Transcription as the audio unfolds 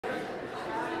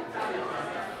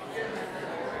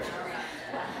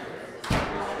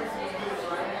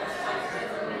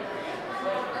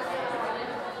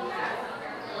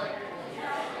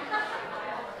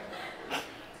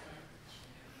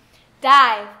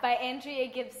Dive by Andrea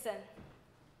Gibson.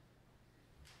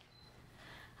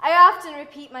 I often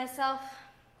repeat myself,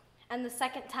 and the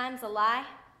second time's a lie.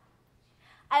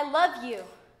 I love you.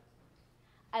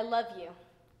 I love you.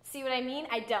 See what I mean?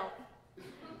 I don't.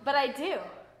 But I do.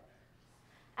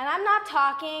 And I'm not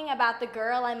talking about the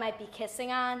girl I might be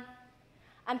kissing on.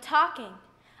 I'm talking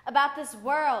about this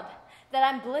world that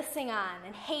I'm blissing on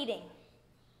and hating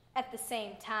at the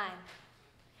same time.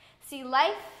 See,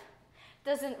 life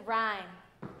doesn't rhyme.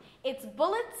 It's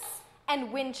bullets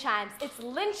and wind chimes. It's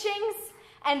lynchings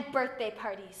and birthday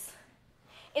parties.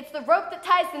 It's the rope that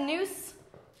ties the noose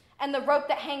and the rope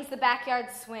that hangs the backyard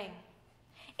swing.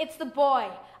 It's the boy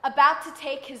about to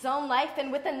take his own life,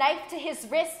 and with a knife to his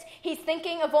wrist, he's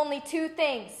thinking of only two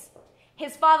things: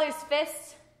 his father's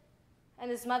fist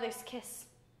and his mother's kiss.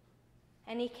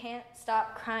 And he can't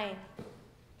stop crying.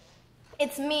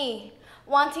 It's me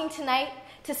wanting tonight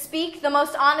to speak the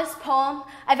most honest poem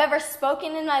I've ever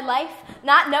spoken in my life,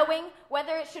 not knowing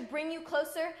whether it should bring you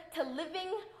closer to living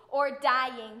or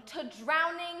dying, to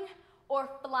drowning or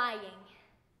flying.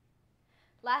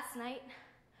 Last night,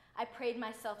 I prayed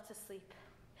myself to sleep,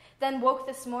 then woke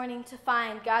this morning to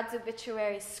find God's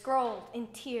obituary scrolled in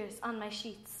tears on my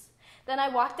sheets. Then I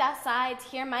walked outside to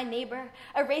hear my neighbor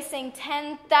erasing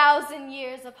 10,000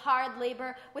 years of hard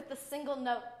labor with the single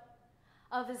note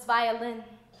of his violin.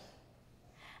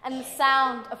 And the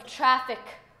sound of traffic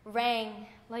rang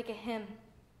like a hymn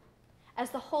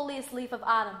as the holiest leaf of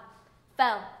autumn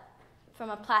fell from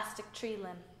a plastic tree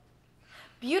limb.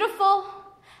 Beautiful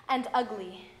and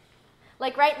ugly.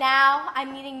 Like right now,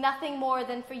 I'm needing nothing more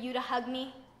than for you to hug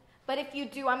me, but if you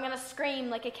do, I'm going to scream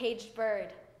like a caged bird.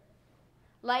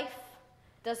 Life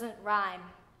doesn't rhyme.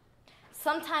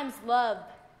 Sometimes love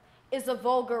is a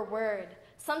vulgar word.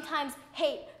 Sometimes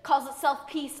hate calls itself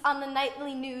peace on the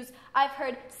nightly news. I've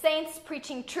heard saints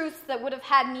preaching truths that would have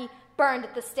had me burned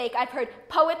at the stake. I've heard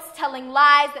poets telling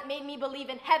lies that made me believe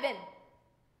in heaven.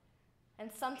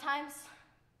 And sometimes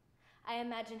I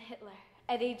imagine Hitler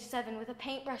at age 7 with a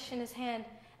paintbrush in his hand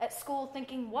at school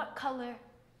thinking, what color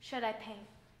should I paint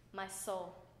my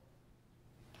soul?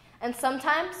 And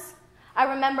sometimes I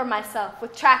remember myself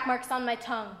with track marks on my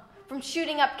tongue from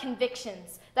shooting up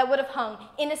convictions that would have hung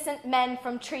innocent men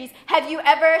from trees. Have you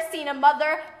ever seen a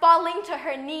mother falling to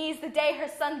her knees the day her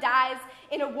son dies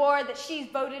in a war that she's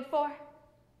voted for?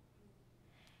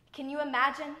 Can you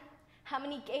imagine how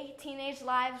many gay teenage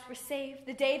lives were saved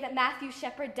the day that Matthew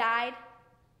Shepard died?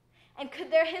 And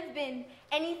could there have been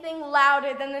anything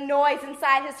louder than the noise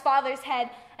inside his father's head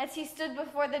as he stood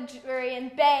before the jury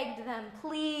and begged them,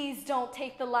 please don't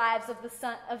take the lives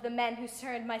of the men who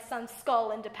turned my son's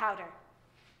skull into powder?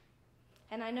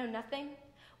 And I know nothing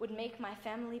would make my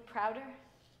family prouder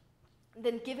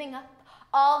than giving up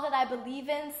all that I believe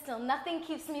in. Still nothing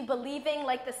keeps me believing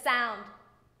like the sound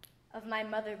of my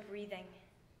mother breathing.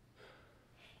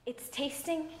 It's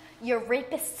tasting your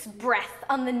rapist's breath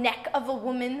on the neck of a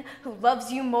woman who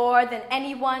loves you more than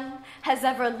anyone has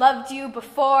ever loved you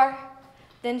before,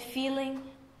 than feeling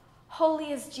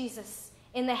holy as Jesus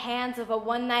in the hands of a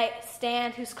one-night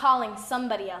stand who's calling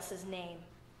somebody else's name.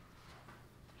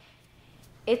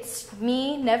 It's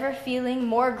me never feeling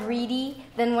more greedy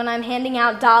than when I'm handing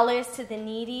out dollars to the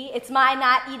needy. It's my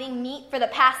not eating meat for the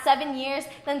past 7 years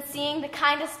than seeing the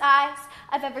kindest eyes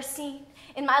I've ever seen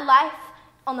in my life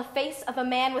on the face of a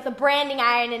man with a branding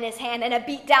iron in his hand and a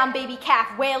beat-down baby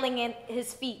calf wailing in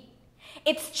his feet.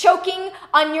 It's choking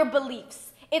on your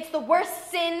beliefs. It's the worst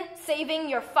sin saving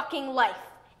your fucking life.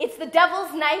 It's the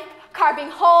devil's knife carving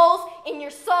holes in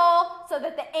your soul so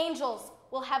that the angels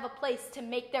will have a place to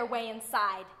make their way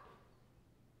inside.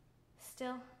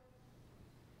 Still,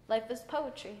 life is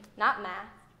poetry, not math.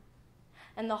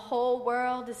 And the whole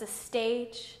world is a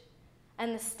stage,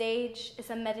 and the stage is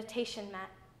a meditation mat.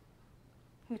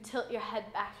 You tilt your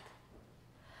head back.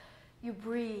 You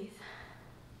breathe.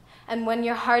 And when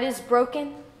your heart is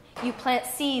broken, you plant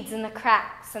seeds in the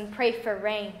cracks and pray for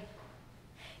rain.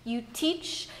 You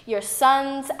teach your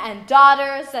sons and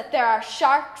daughters that there are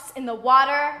sharks in the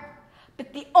water,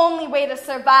 but the only way to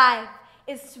survive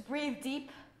is to breathe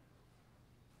deep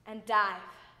and dive.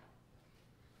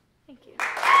 Thank you.